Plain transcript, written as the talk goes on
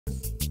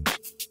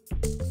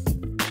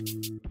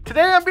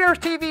Today on Beers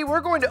TV,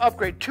 we're going to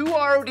upgrade two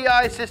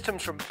RODI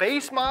systems from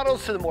base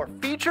models to the more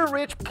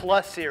feature-rich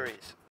Plus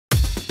series.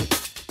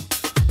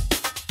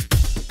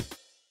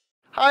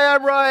 Hi,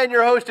 I'm Ryan,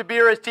 your host of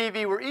Beers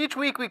TV, where each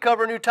week we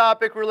cover a new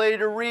topic related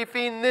to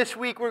reefing. This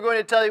week we're going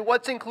to tell you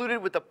what's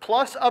included with the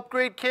Plus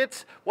upgrade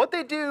kits, what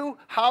they do,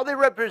 how they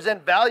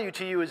represent value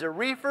to you as a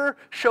reefer,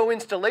 show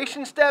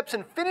installation steps,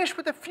 and finish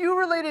with a few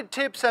related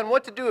tips on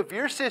what to do if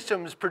your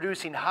system is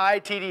producing high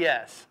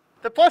TDS.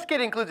 The Plus kit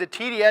includes a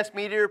Tds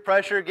Meter,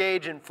 pressure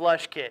gauge, and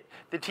flush kit.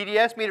 The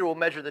Tds Meter will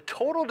measure the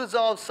total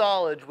dissolved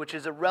solids, which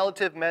is a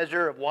relative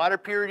measure of water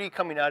purity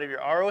coming out of your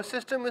RO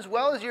system, as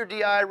well as your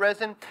DI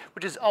resin,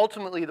 which is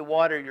ultimately the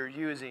water you're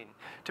using.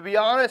 To be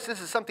honest, this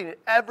is something that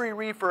every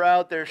reefer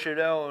out there should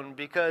own,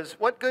 because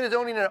what good is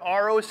owning an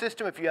RO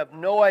system if you have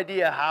no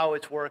idea how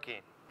it's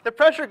working? The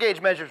pressure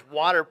gauge measures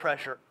water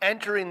pressure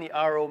entering the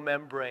RO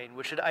membrane,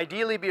 which should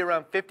ideally be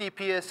around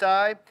 50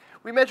 psi.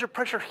 We measure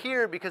pressure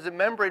here because the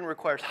membrane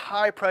requires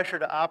high pressure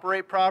to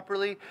operate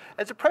properly.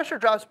 As the pressure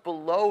drops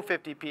below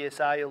 50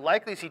 psi, you'll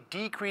likely see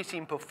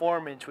decreasing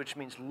performance, which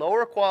means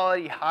lower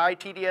quality, high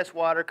TDS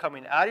water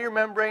coming out of your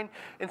membrane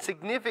and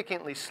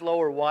significantly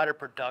slower water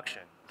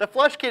production. The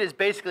flush kit is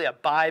basically a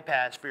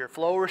bypass for your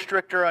flow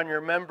restrictor on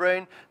your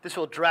membrane. This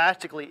will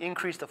drastically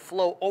increase the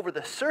flow over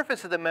the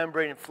surface of the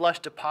membrane and flush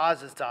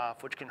deposits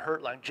off, which can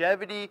hurt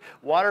longevity,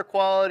 water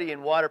quality,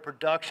 and water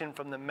production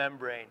from the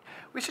membrane.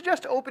 We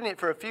suggest opening it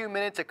for a few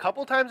minutes a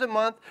couple times a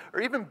month,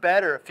 or even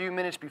better, a few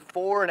minutes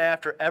before and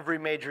after every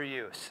major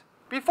use.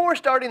 Before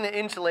starting the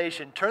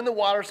installation, turn the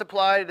water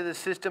supply to the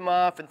system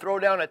off and throw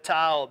down a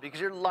towel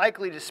because you're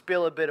likely to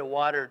spill a bit of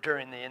water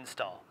during the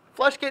install.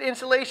 Flush kit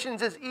installation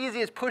is as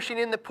easy as pushing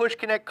in the push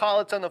connect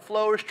collets on the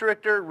flow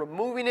restrictor,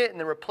 removing it, and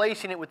then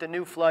replacing it with the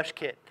new flush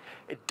kit.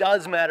 It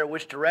does matter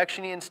which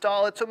direction you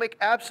install it, so make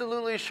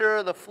absolutely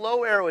sure the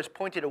flow arrow is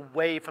pointed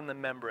away from the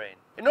membrane.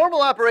 In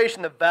normal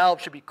operation, the valve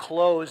should be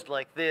closed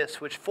like this,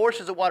 which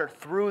forces the water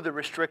through the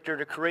restrictor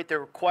to create the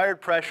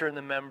required pressure in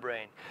the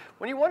membrane.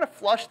 When you want to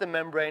flush the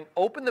membrane,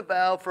 open the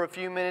valve for a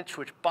few minutes,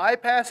 which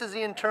bypasses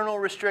the internal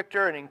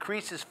restrictor and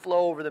increases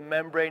flow over the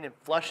membrane and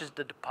flushes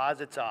the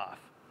deposits off.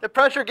 The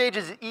pressure gauge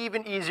is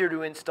even easier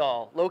to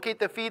install. Locate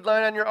the feed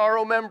line on your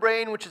RO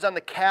membrane, which is on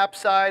the cap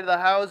side of the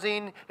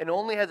housing and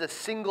only has a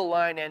single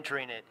line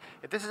entering it.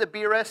 If this is a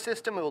BRS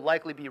system, it will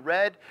likely be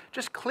red.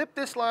 Just clip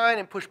this line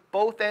and push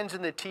both ends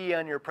of the T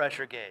on your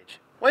pressure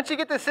gauge. Once you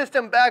get the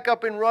system back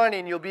up and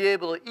running, you'll be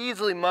able to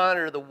easily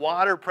monitor the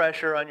water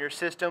pressure on your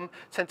system,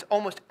 since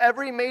almost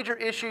every major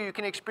issue you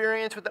can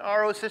experience with the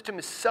RO system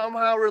is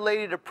somehow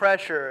related to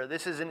pressure.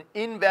 This is an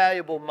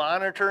invaluable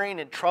monitoring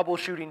and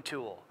troubleshooting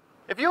tool.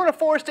 If you own a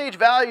 4-stage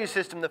value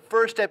system, the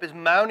first step is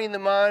mounting the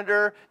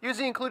monitor. Use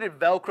the included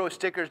Velcro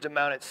stickers to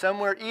mount it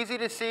somewhere easy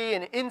to see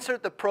and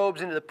insert the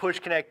probes into the push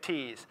connect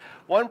T's.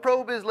 One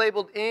probe is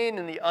labeled in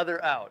and the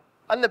other out.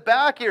 On the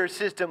back of your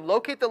system,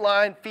 locate the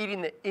line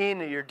feeding the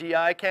in of your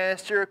DI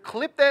canister,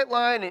 clip that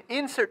line and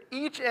insert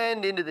each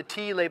end into the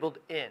T labeled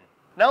in.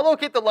 Now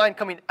locate the line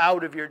coming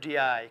out of your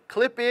DI.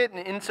 Clip it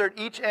and insert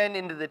each end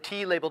into the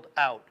T labeled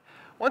out.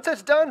 Once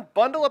that's done,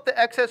 bundle up the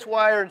excess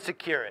wire and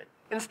secure it.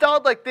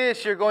 Installed like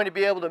this, you're going to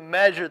be able to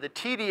measure the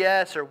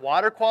TDS or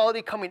water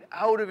quality coming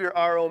out of your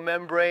RO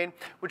membrane,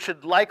 which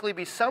should likely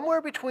be somewhere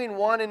between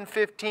 1 and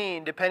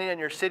 15 depending on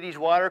your city's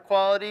water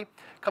quality.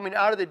 Coming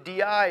out of the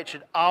DI, it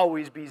should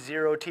always be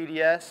 0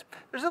 TDS.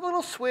 There's a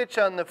little switch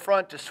on the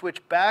front to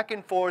switch back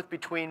and forth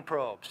between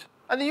probes.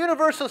 On the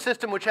universal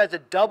system, which has a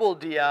double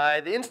DI,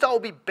 the install will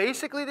be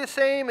basically the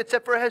same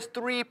except for it has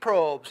 3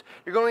 probes.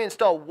 You're going to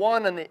install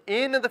one on the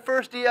in of the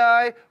first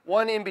DI,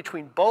 one in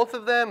between both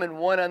of them, and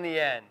one on the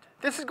end.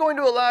 This is going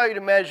to allow you to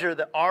measure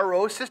the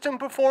RO system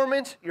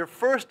performance, your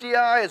first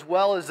DI, as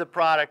well as the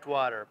product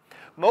water.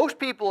 Most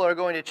people are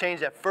going to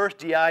change that first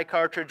DI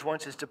cartridge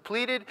once it's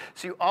depleted,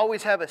 so you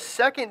always have a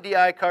second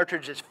DI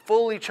cartridge that's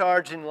fully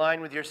charged in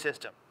line with your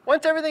system.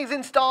 Once everything's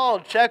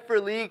installed, check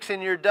for leaks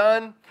and you're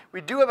done.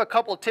 We do have a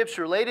couple tips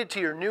related to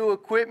your new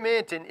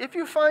equipment, and if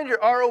you find your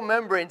RO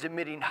membranes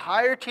emitting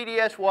higher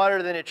TDS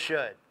water than it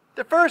should.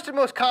 The first and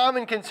most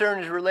common concern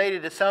is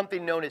related to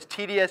something known as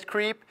Tds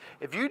Creep.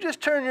 If you just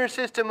turn your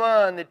system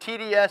on, the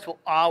TDS will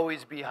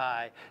always be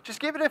high. Just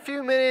give it a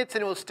few minutes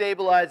and it will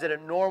stabilize at a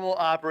normal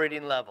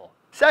operating level.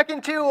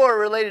 Second two are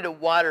related to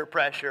water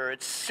pressure.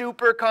 It's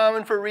super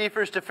common for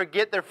reefers to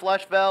forget their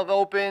flush valve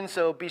open,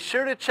 so be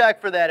sure to check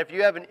for that if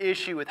you have an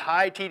issue with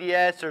high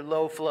TDS or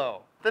low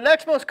flow. The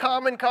next most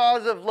common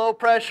cause of low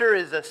pressure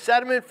is the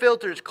sediment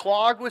filters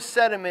clogged with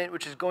sediment,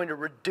 which is going to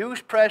reduce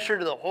pressure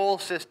to the whole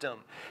system.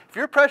 If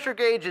your pressure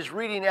gauge is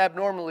reading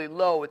abnormally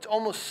low, it's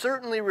almost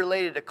certainly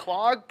related to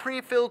clogged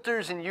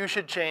pre-filters and you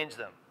should change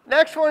them.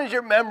 Next one is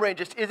your membrane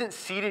just isn't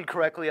seated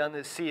correctly on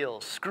the seal.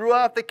 Screw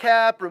off the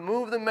cap,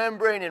 remove the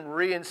membrane, and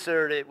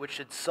reinsert it, which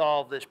should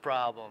solve this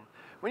problem.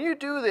 When you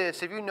do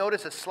this, if you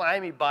notice a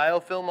slimy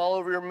biofilm all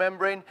over your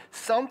membrane,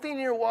 something in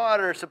your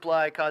water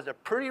supply caused a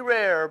pretty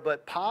rare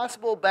but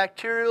possible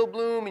bacterial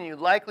bloom, and you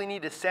likely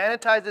need to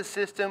sanitize the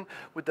system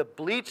with a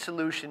bleach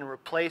solution and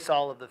replace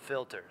all of the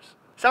filters.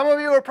 Some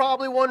of you are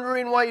probably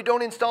wondering why you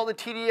don't install the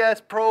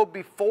TDS probe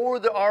before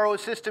the RO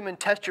system and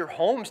test your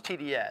home's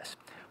TDS.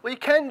 Well, you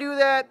can do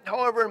that.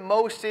 However, in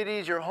most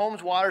cities, your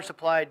home's water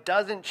supply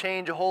doesn't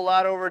change a whole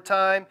lot over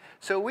time,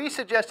 so we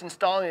suggest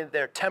installing it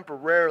there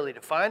temporarily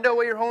to find out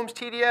what your home's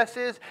TDS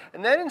is,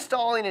 and then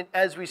installing it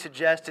as we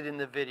suggested in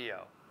the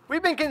video.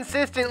 We've been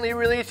consistently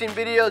releasing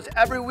videos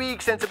every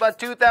week since about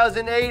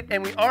 2008,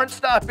 and we aren't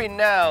stopping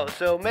now,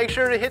 so make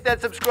sure to hit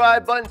that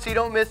subscribe button so you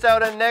don't miss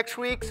out on next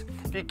week's.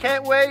 If you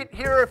can't wait,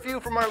 here are a few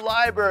from our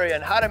library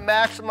on how to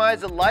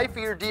maximize the life of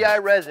your DI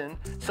resin,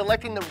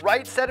 selecting the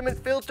right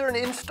sediment filter, and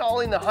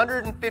installing the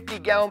 150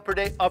 gallon per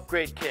day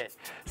upgrade kit.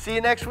 See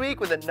you next week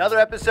with another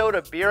episode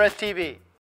of BRS TV.